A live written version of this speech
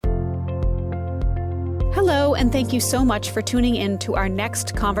Hello, and thank you so much for tuning in to our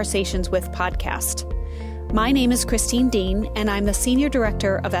next Conversations with podcast. My name is Christine Dean, and I'm the Senior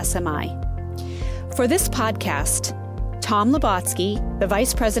Director of SMI. For this podcast, Tom Lubotsky, the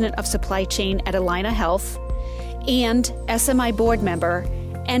Vice President of Supply Chain at Allina Health, and SMI board member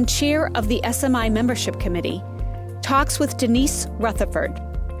and chair of the SMI Membership Committee, talks with Denise Rutherford,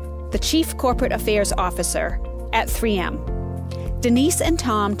 the Chief Corporate Affairs Officer at 3M. Denise and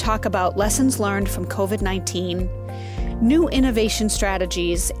Tom talk about lessons learned from COVID-19, new innovation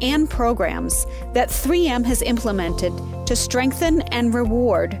strategies, and programs that 3M has implemented to strengthen and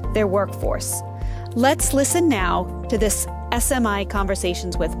reward their workforce. Let's listen now to this SMI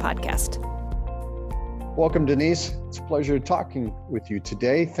Conversations with podcast. Welcome, Denise. It's a pleasure talking with you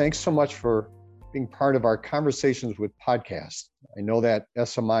today. Thanks so much for being part of our Conversations with podcast. I know that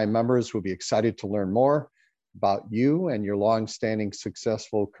SMI members will be excited to learn more about you and your long-standing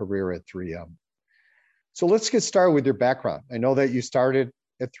successful career at 3M. So let's get started with your background. I know that you started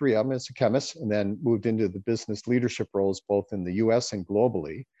at 3M as a chemist and then moved into the business leadership roles both in the US and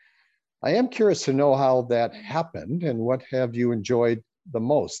globally. I am curious to know how that happened and what have you enjoyed the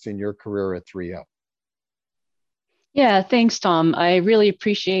most in your career at 3M? Yeah, thanks, Tom. I really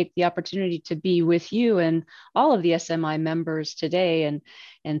appreciate the opportunity to be with you and all of the SMI members today.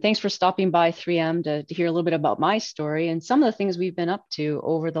 And thanks for stopping by 3M to hear a little bit about my story and some of the things we've been up to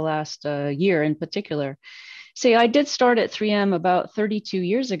over the last year in particular. So I did start at 3M about 32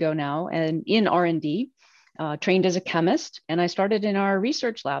 years ago now and in R&D, trained as a chemist, and I started in our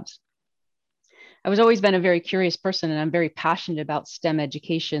research labs. I was always been a very curious person, and I'm very passionate about STEM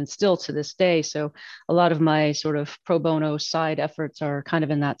education still to this day. So a lot of my sort of pro bono side efforts are kind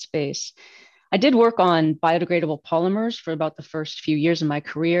of in that space. I did work on biodegradable polymers for about the first few years of my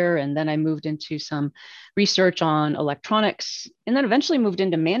career. And then I moved into some research on electronics and then eventually moved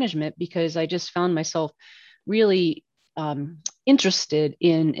into management because I just found myself really interested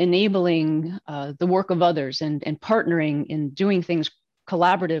in enabling the work of others and partnering in doing things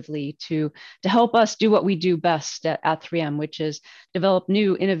collaboratively to help us do what we do best at 3M, which is develop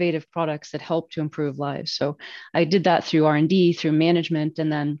new innovative products that help to improve lives. So I did that through R&D, through management, and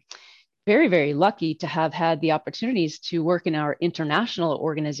then very, very lucky to have had the opportunities to work in our international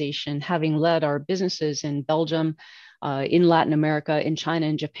organization, having led our businesses in Belgium, in Latin America, in China,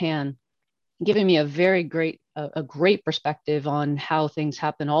 and Japan, giving me a great perspective on how things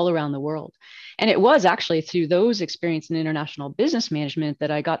happen all around the world. And it was actually through those experiences in international business management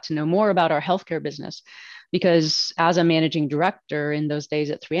that I got to know more about our healthcare business. Because as a managing director in those days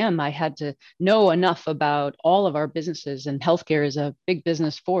at 3M, I had to know enough about all of our businesses, and healthcare is a big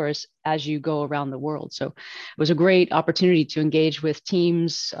business for us as you go around the world. So it was a great opportunity to engage with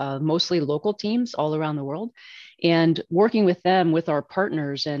teams, mostly local teams all around the world, and working with them, with our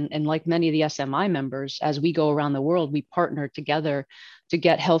partners, and like many of the SMI members, as we go around the world, we partner together to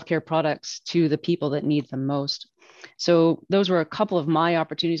get healthcare products to the people that need them most. So those were a couple of my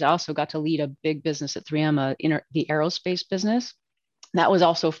opportunities. I also got to lead a big business at 3M, the aerospace business. That was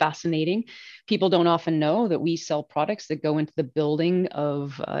also fascinating. People don't often know that we sell products that go into the building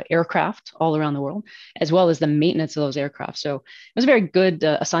of aircraft all around the world, as well as the maintenance of those aircraft. So it was a very good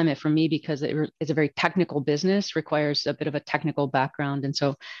assignment for me because it's a very technical business, requires a bit of a technical background. And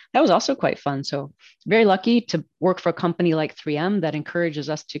so that was also quite fun. So very lucky to work for a company like 3M that encourages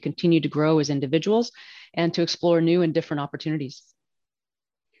us to continue to grow as individuals and to explore new and different opportunities.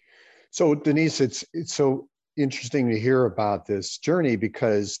 So Denise, it's so interesting to hear about this journey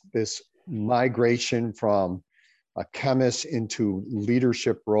because this migration from a chemist into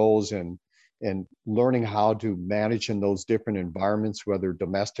leadership roles and learning how to manage in those different environments, whether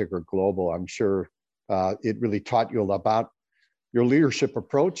domestic or global, I'm sure it really taught you about your leadership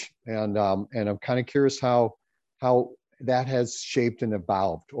approach. And I'm kind of curious how that has shaped and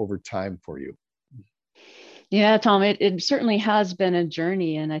evolved over time for you. Yeah, Tom, it certainly has been a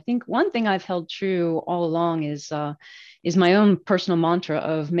journey. And I think one thing I've held true all along is my own personal mantra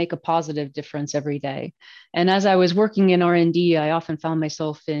of make a positive difference every day. And as I was working in R&D, I often found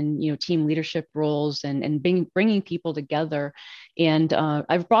myself in team leadership roles and bringing people together. And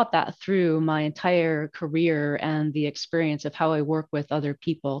I've brought that through my entire career, and the experience of how I work with other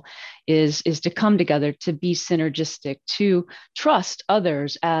people is to come together, to be synergistic, to trust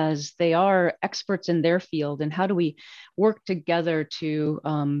others as they are experts in their field. And how do we work together to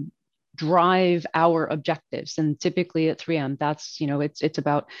drive our objectives? And typically at 3M, that's, it's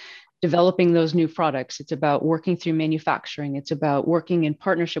about developing those new products. It's about working through manufacturing. It's about working in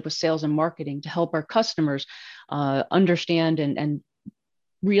partnership with sales and marketing to help our customers understand and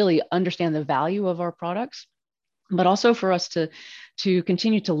really understand the value of our products. but also for us to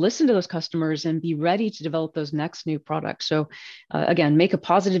continue to listen to those customers and be ready to develop those next new products. So again, make a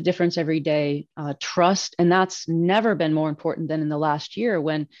positive difference every day, trust. And that's never been more important than in the last year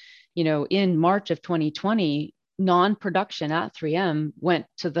when, in March of 2020, non-production at 3M went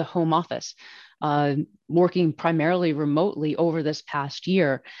to the home office. Working primarily remotely over this past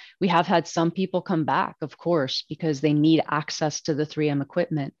year. We have had some people come back, of course, because they need access to the 3M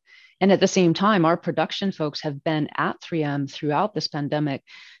equipment. And at the same time, our production folks have been at 3M throughout this pandemic,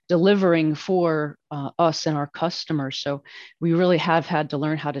 delivering for us and our customers. So we really have had to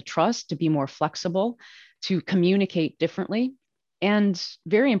learn how to trust, to be more flexible, to communicate differently, and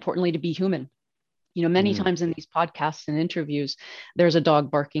very importantly, to be human. Many times in these podcasts and interviews, there's a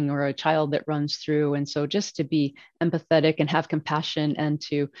dog barking or a child that runs through. And so just to be empathetic and have compassion and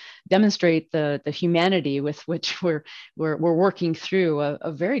to demonstrate the humanity with which we're working through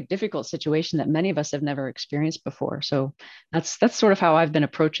a very difficult situation that many of us have never experienced before. So that's sort of how I've been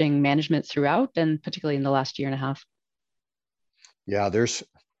approaching management throughout, and particularly in the last year and a half. Yeah, there's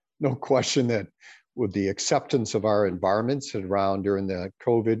no question that with the acceptance of our environments around during the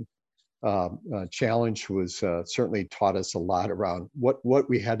COVID challenge was certainly taught us a lot around what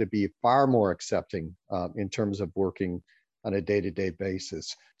we had to be far more accepting in terms of working on a day-to-day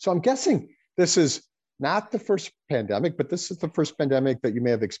basis. So I'm guessing this is not the first pandemic, but this is the first pandemic that you may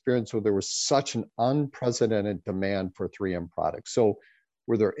have experienced where there was such an unprecedented demand for 3M products. So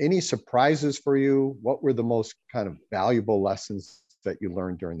were there any surprises for you? What were the most kind of valuable lessons that you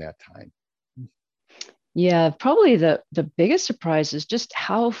learned during that time? Yeah, probably the biggest surprise is just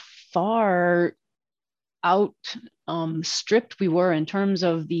how far out stripped we were in terms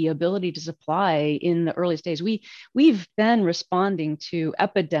of the ability to supply in the earliest days. We've been responding to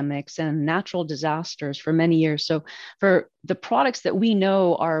epidemics and natural disasters for many years. So for the products that we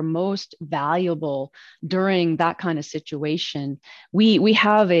know are most valuable during that kind of situation, we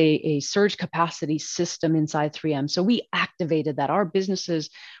have a surge capacity system inside 3M. So we activated that. Our businesses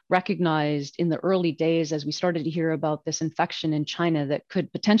recognized in the early days as we started to hear about this infection in China that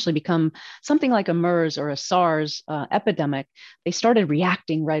could potentially become something like a MERS or a SARS epidemic, they started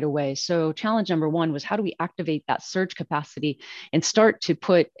reacting right away. So challenge number one was how do we activate that surge capacity and start to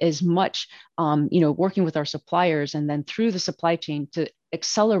put as much, working with our suppliers and then through the supply chain to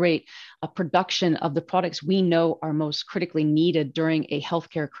accelerate a production of the products we know are most critically needed during a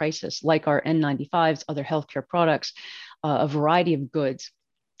healthcare crisis, like our N95s, other healthcare products, a variety of goods.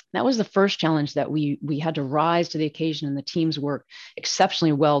 That was the first challenge that we had to rise to the occasion, and the teams worked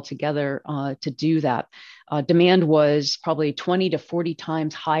exceptionally well together to do that. Demand was probably 20 to 40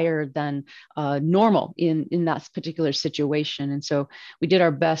 times higher than normal in that particular situation. And so we did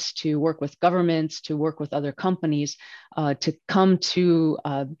our best to work with governments, to work with other companies, to come to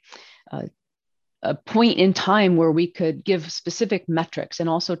a point in time where we could give specific metrics and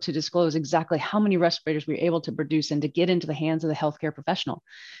also to disclose exactly how many respirators we were able to produce and to get into the hands of the healthcare professional.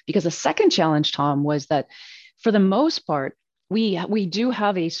 Because the second challenge, Tom, was that for the most part, we do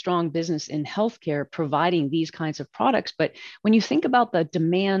have a strong business in healthcare providing these kinds of products. But when you think about the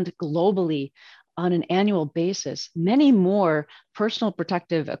demand globally on an annual basis, many more personal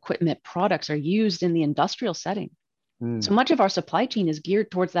protective equipment products are used in the industrial setting. So much of our supply chain is geared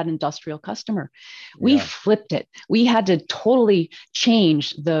towards that industrial customer. We flipped it. We had to totally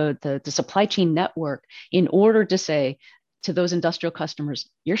change the supply chain network in order to say to those industrial customers,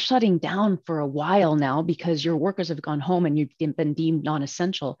 you're shutting down for a while now because your workers have gone home and you've been deemed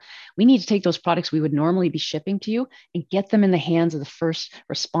non-essential. We need to take those products we would normally be shipping to you and get them in the hands of the first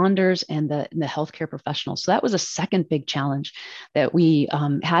responders and the healthcare professionals. So that was a second big challenge that we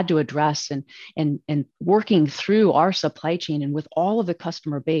had to address, and working through our supply chain and with all of the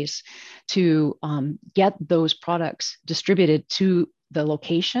customer base to get those products distributed to the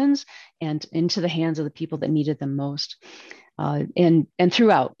locations and into the hands of the people that needed them most. And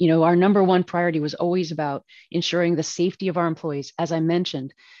throughout, our number one priority was always about ensuring the safety of our employees. As I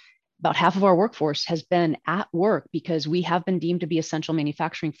mentioned, about half of our workforce has been at work because we have been deemed to be essential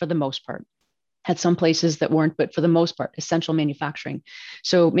manufacturing for the most part. Had some places that weren't, but for the most part, essential manufacturing.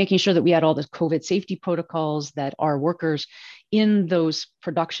 So making sure that we had all the COVID safety protocols, that our workers in those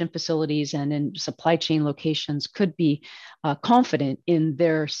production facilities and in supply chain locations could be confident in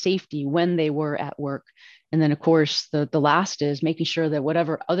their safety when they were at work. And then, of course, the last is making sure that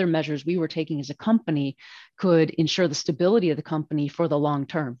whatever other measures we were taking as a company could ensure the stability of the company for the long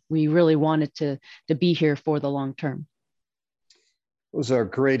term. We really wanted to be here for the long term. Those are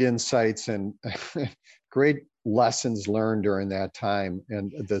great insights and great lessons learned during that time.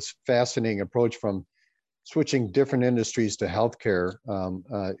 And this fascinating approach from switching different industries to healthcare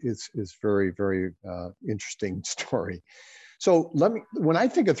is very, very interesting story. So when I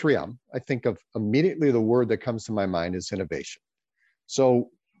think of 3M, I think of immediately the word that comes to my mind is innovation. So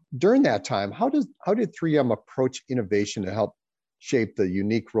during that time, how did 3M approach innovation to help shape the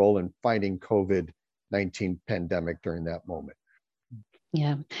unique role in fighting COVID-19 pandemic during that moment?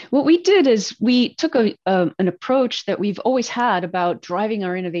 Yeah. What we did is we took an approach that we've always had about driving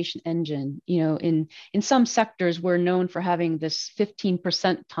our innovation engine. You know, in some sectors, we're known for having this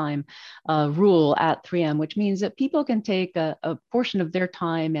 15% time rule at 3M, which means that people can take a portion of their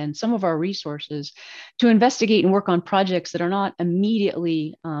time and some of our resources to investigate and work on projects that are not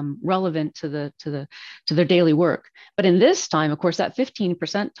immediately relevant to their daily work. But in this time, of course, that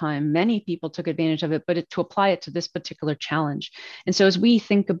 15% time, many people took advantage of it, but to apply it to this particular challenge. And so as we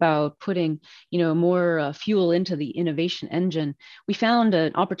think about putting, more fuel into the innovation engine, we found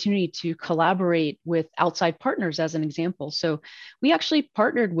an opportunity to collaborate with outside partners as an example. So we actually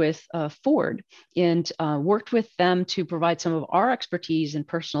partnered with Ford and worked with them to provide some of our expertise in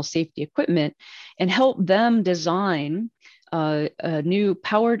personal safety equipment and help them design a new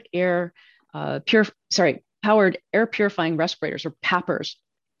powered air purifying respirators, or PAPRs,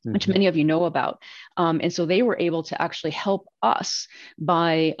 which many of you know about. And so they were able to actually help us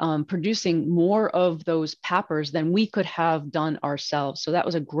by producing more of those PAPRs than we could have done ourselves. So that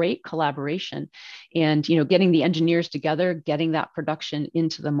was a great collaboration, and getting the engineers together, getting that production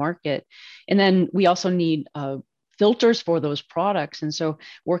into the market. And then we also need filters for those products. And so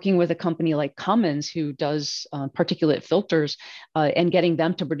working with a company like Cummins, who does particulate filters, and getting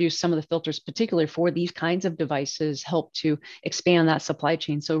them to produce some of the filters, particularly for these kinds of devices, help to expand that supply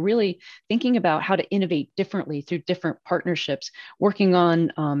chain. So really thinking about how to innovate differently through different partnerships, working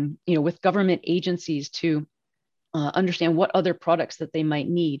on, with government agencies to understand what other products that they might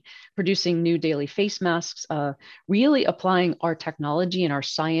need, producing new daily face masks, really applying our technology and our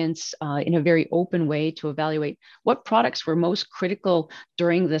science in a very open way to evaluate what products were most critical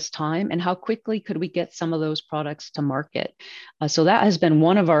during this time and how quickly could we get some of those products to market. So that has been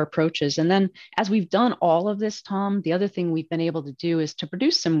one of our approaches. And then as we've done all of this, Tom, the other thing we've been able to do is to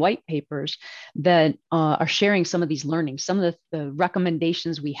produce some white papers that are sharing some of these learnings, some of the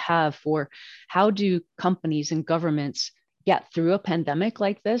recommendations we have for how do companies and governments get through a pandemic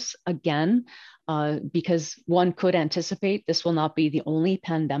like this again, because one could anticipate this will not be the only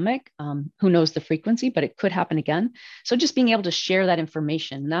pandemic. Who knows the frequency, but it could happen again. So just being able to share that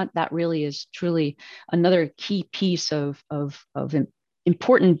information, that really is truly another key piece of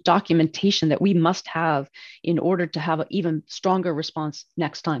important documentation that we must have in order to have an even stronger response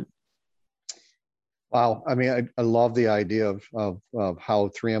next time. Wow. I mean, I love the idea of how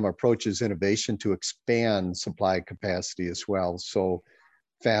 3M approaches innovation to expand supply capacity as well. So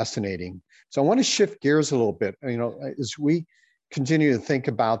fascinating. So I want to shift gears a little bit. As we continue to think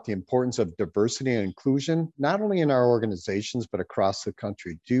about the importance of diversity and inclusion, not only in our organizations, but across the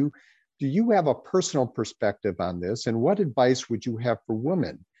country, do you have a personal perspective on this? And what advice would you have for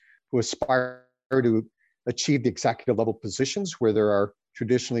women who aspire to achieve the executive level positions where there are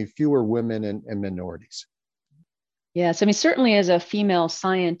traditionally fewer women and minorities? Yes, I mean, certainly as a female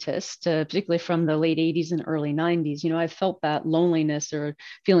scientist, particularly from the late 80s and early 90s, I felt that loneliness or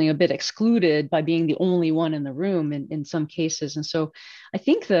feeling a bit excluded by being the only one in the room in some cases. And so I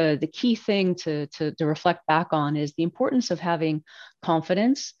think the key thing to reflect back on is the importance of having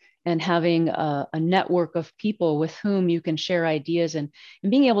confidence and having a network of people with whom you can share ideas and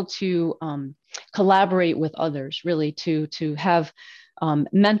being able to collaborate with others, really to have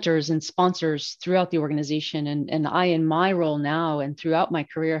mentors and sponsors throughout the organization. And I, in my role now and throughout my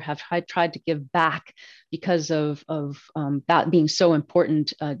career, have tried to give back because of that being so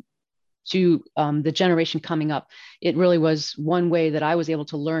important to the generation coming up. It really was one way that I was able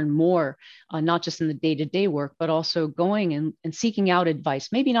to learn more, not just in the day-to-day work, but also going and seeking out advice,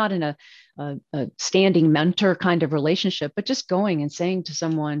 maybe not in a standing mentor kind of relationship, but just going and saying to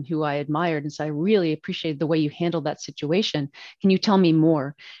someone who I admired and said, I really appreciate the way you handled that situation. Can you tell me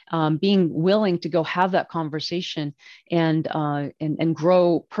more? Being willing to go have that conversation and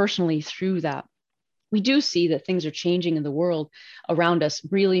grow personally through that. We do see that things are changing in the world around us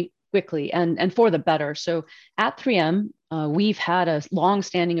really quickly and for the better. So at 3M, we've had a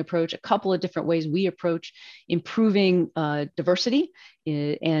long-standing approach, a couple of different ways we approach improving diversity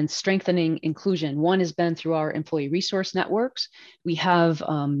and strengthening inclusion. One has been through our employee resource networks. We have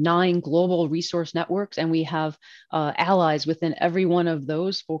 9 global resource networks, and we have allies within every one of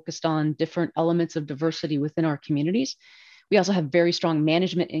those focused on different elements of diversity within our communities. We also have very strong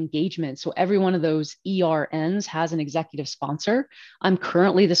management engagement. So every one of those ERNs has an executive sponsor. I'm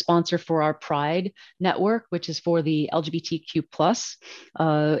currently the sponsor for our Pride network, which is for the LGBTQ plus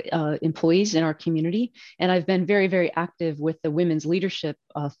employees in our community. And I've been very, very active with the Women's Leadership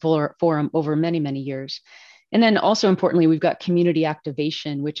Forum over many, many years. And then also importantly, we've got community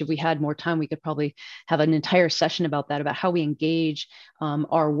activation, which if we had more time, we could probably have an entire session about that, about how we engage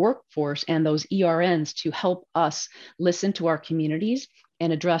our workforce and those ERNs to help us listen to our communities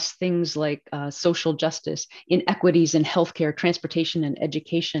and address things like social justice, inequities in healthcare, transportation, and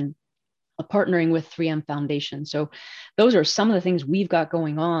education, partnering with 3M Foundation. So those are some of the things we've got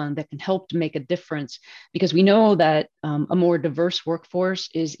going on that can help to make a difference, because we know that a more diverse workforce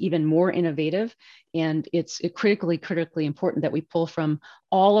is even more innovative. And it's critically important that we pull from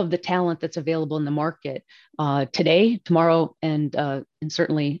all of the talent that's available in the market today, tomorrow, and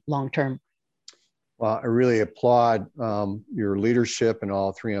certainly long term. Well, I really applaud your leadership and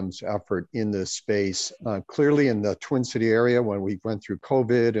all 3M's effort in this space. Clearly in the Twin City area, when we went through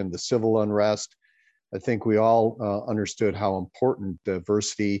COVID and the civil unrest, I think we all understood how important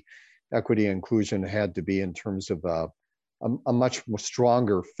diversity, equity, and inclusion had to be in terms of a much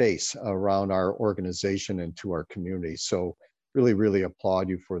stronger face around our organization and to our community. So really, really applaud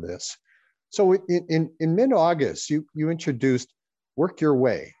you for this. So in mid-August, you introduced Work Your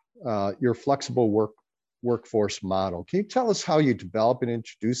Way, your flexible workforce model. Can you tell us how you develop and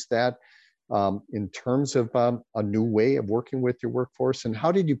introduce that in terms of a new way of working with your workforce? And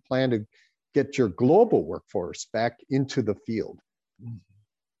how did you plan to get your global workforce back into the field?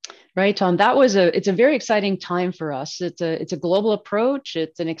 Right, Tom. It's a very exciting time for us. It's a global approach.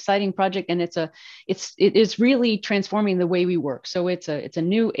 It's an exciting project, and it is really transforming the way we work. So it's a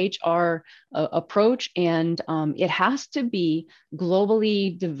new HR approach, and it has to be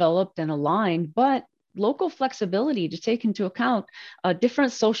globally developed and aligned, but local flexibility to take into account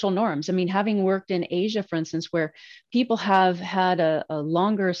different social norms. I mean, having worked in Asia, for instance, where people have had a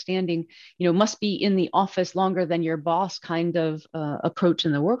longer standing, must be in the office longer than your boss kind of approach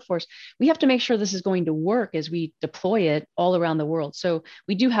in the workforce, we have to make sure this is going to work as we deploy it all around the world. So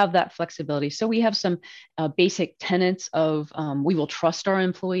we do have that flexibility. So we have some basic tenets of we will trust our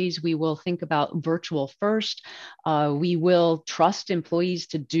employees. We will think about virtual first. We will trust employees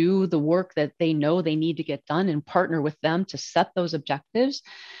to do the work that they know they need to get done and partner with them to set those objectives.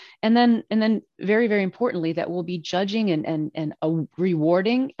 And then very, very importantly, that we'll be judging and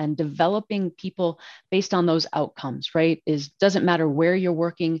rewarding and developing people based on those outcomes, right? Doesn't matter where you're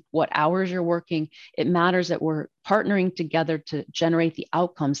working, what hours you're working. It matters that we're partnering together to generate the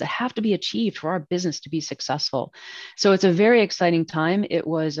outcomes that have to be achieved for our business to be successful. So it's a very exciting time. It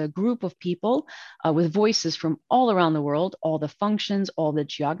was a group of people with voices from all around the world, all the functions, all the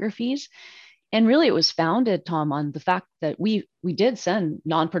geographies. And really, it was founded, Tom, on the fact that we did send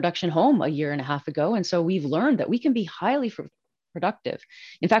non-production home a year and a half ago. And so we've learned that we can be highly productive.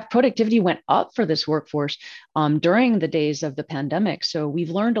 In fact, productivity went up for this workforce during the days of the pandemic. So we've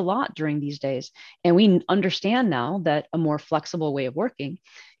learned a lot during these days. And we understand now that a more flexible way of working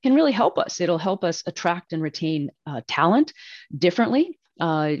can really help us. It'll help us attract and retain talent differently.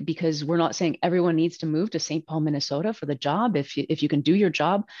 Because we're not saying everyone needs to move to St. Paul, Minnesota for the job. If you can do your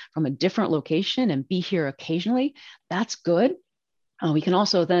job from a different location and be here occasionally, that's good. We can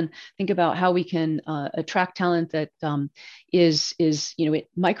also then think about how we can attract talent that is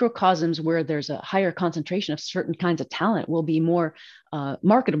microcosms where there's a higher concentration of certain kinds of talent will be more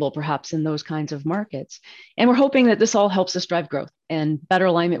marketable perhaps in those kinds of markets. And we're hoping that this all helps us drive growth and better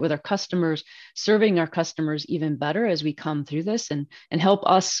alignment with our customers, serving our customers even better as we come through this and help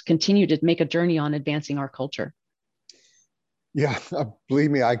us continue to make a journey on advancing our culture. Yeah,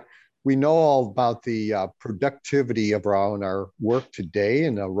 believe me, we know all about the productivity around our work today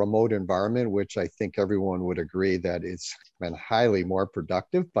in a remote environment, which I think everyone would agree that it's been highly more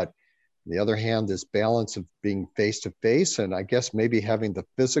productive. But on the other hand, this balance of being face-to-face and I guess maybe having the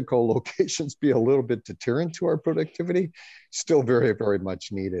physical locations be a little bit deterrent to our productivity, still very, very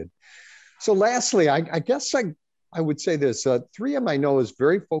much needed. So lastly, I guess I would say this, 3M I know is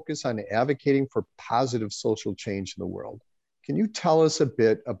very focused on advocating for positive social change in the world. Can you tell us a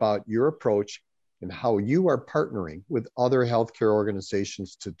bit about your approach and how you are partnering with other healthcare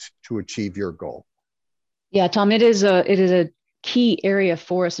organizations to achieve your goal? Yeah, Tom, it is a key area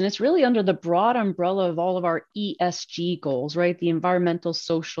for us, and it's really under the broad umbrella of all of our ESG goals, right? The environmental,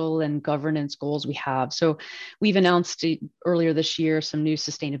 social, and governance goals we have. So we've announced earlier this year some new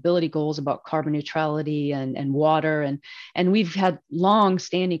sustainability goals about carbon neutrality and water, and we've had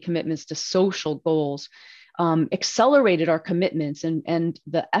long-standing commitments to social goals. Accelerated our commitments and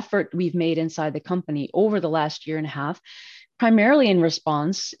the effort we've made inside the company over the last year and a half. primarily in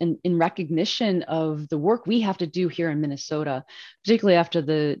response and in recognition of the work we have to do here in Minnesota, particularly after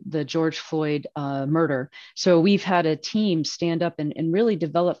the George Floyd murder. So we've had a team stand up and really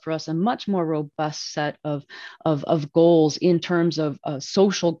develop for us a much more robust set of goals in terms of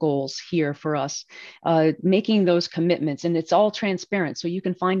social goals here for us, making those commitments. And it's all transparent. So you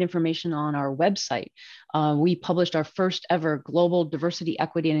can find information on our website. We published our first ever Global Diversity,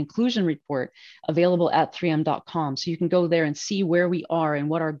 Equity, and Inclusion report available at 3m.com. So you can go there and see where we are and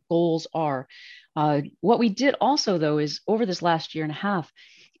what our goals are. What we did also, though, is over this last year and a half,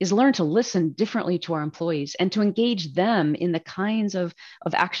 is learn to listen differently to our employees and to engage them in the kinds of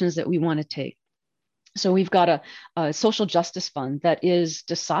actions that we want to take. So we've got a social justice fund that is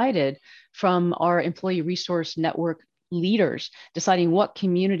decided from our employee resource network leaders, deciding what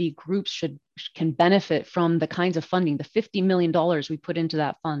community groups can benefit from the kinds of funding, the $50 million we put into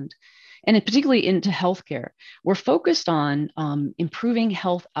that fund. And particularly into healthcare, we're focused on improving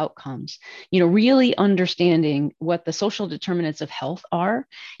health outcomes, really understanding what the social determinants of health are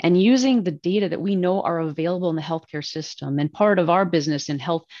and using the data that we know are available in the healthcare system. And part of our business in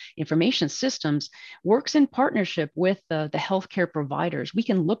health information systems works in partnership with the healthcare providers. We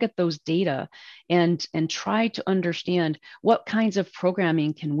can look at those data and try to understand what kinds of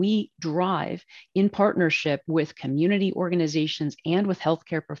programming can we drive in partnership with community organizations and with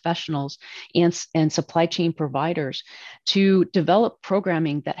healthcare professionals and supply chain providers to develop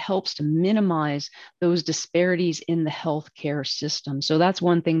programming that helps to minimize those disparities in the healthcare system. So that's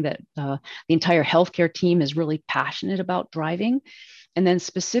one thing that the entire healthcare team is really passionate about driving. And then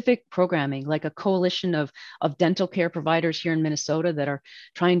specific programming, like a coalition of dental care providers here in Minnesota that are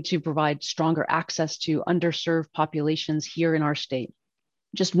trying to provide stronger access to underserved populations here in our state.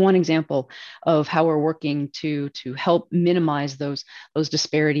 Just one example of how we're working to help minimize those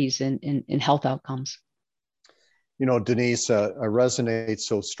disparities in health outcomes. Denise, I resonate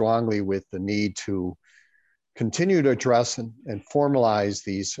so strongly with the need to continue to address and formalize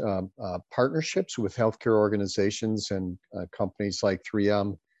these partnerships with healthcare organizations and companies like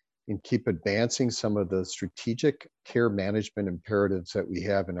 3M and keep advancing some of the strategic care management imperatives that we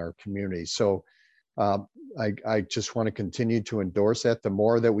have in our community. So I just want to continue to endorse that. The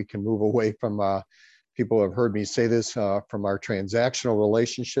more that we can move away from, people have heard me say this, from our transactional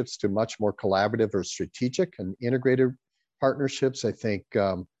relationships to much more collaborative or strategic and integrated partnerships, I think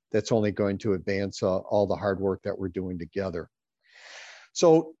that's only going to advance all the hard work that we're doing together.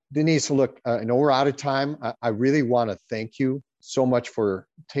 So Denise, look, I know we're out of time. I really want to thank you so much for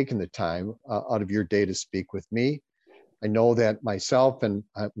taking the time out of your day to speak with me. I know that myself and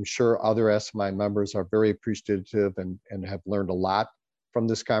I'm sure other SMI members are very appreciative and have learned a lot from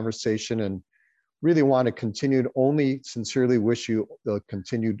this conversation, and really want to continue to only sincerely wish you the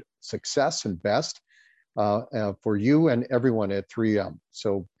continued success and best for you and everyone at 3M.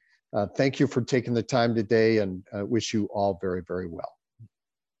 So thank you for taking the time today, and wish you all very, very well.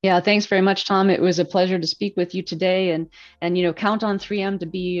 Yeah, thanks very much, Tom. It was a pleasure to speak with you today, and count on 3M to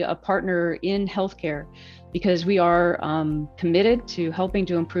be a partner in healthcare, because we are committed to helping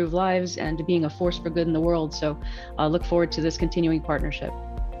to improve lives and to being a force for good in the world. So I look forward to this continuing partnership.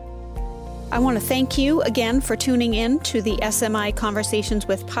 I want to thank you again for tuning in to the SMI Conversations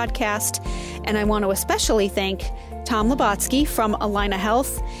with podcast, and I want to especially thank Tom Lubotsky from Allina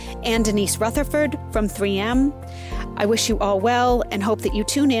Health and Denise Rutherford from 3M. I wish you all well and hope that you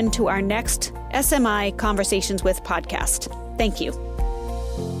tune in to our next SMI Conversations with podcast. Thank you.